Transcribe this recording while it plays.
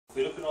If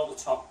we look at all the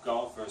top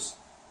golfers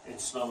in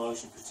slow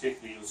motion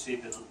particularly, you'll see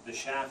that the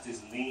shaft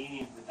is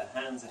leaning with the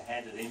hands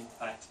ahead at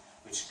impact,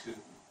 which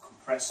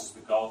compresses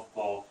the golf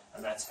ball,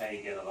 and that's how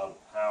you get a lot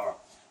of power.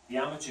 The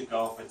amateur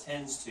golfer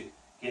tends to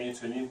get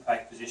into an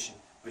impact position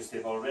which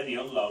they've already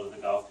unloaded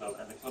the golf club,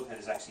 and the club head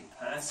is actually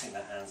passing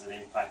the hands at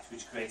impact,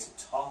 which creates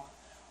a top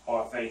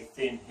or a very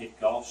thin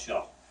hit golf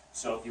shot.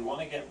 So if you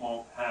want to get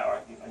more power,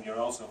 and you're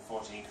also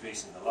unfortunately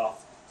increasing the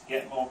loft, to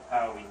get more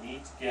power we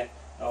need to get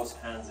those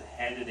hands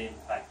ahead at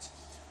impact.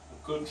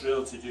 A good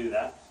drill to do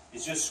that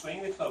is just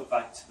swing the club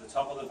back to the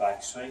top of the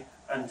backswing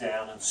and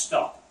down and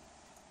stop.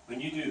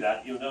 When you do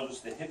that, you'll notice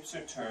the hips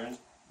are turned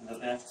and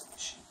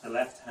the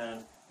left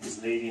hand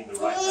is leading, the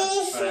right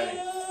hand trailing,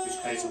 which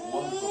creates a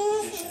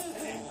wonderful position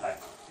and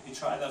impact. If you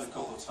try that a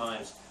couple of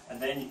times,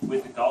 and then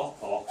with the golf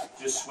ball,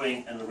 just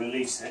swing and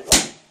release it,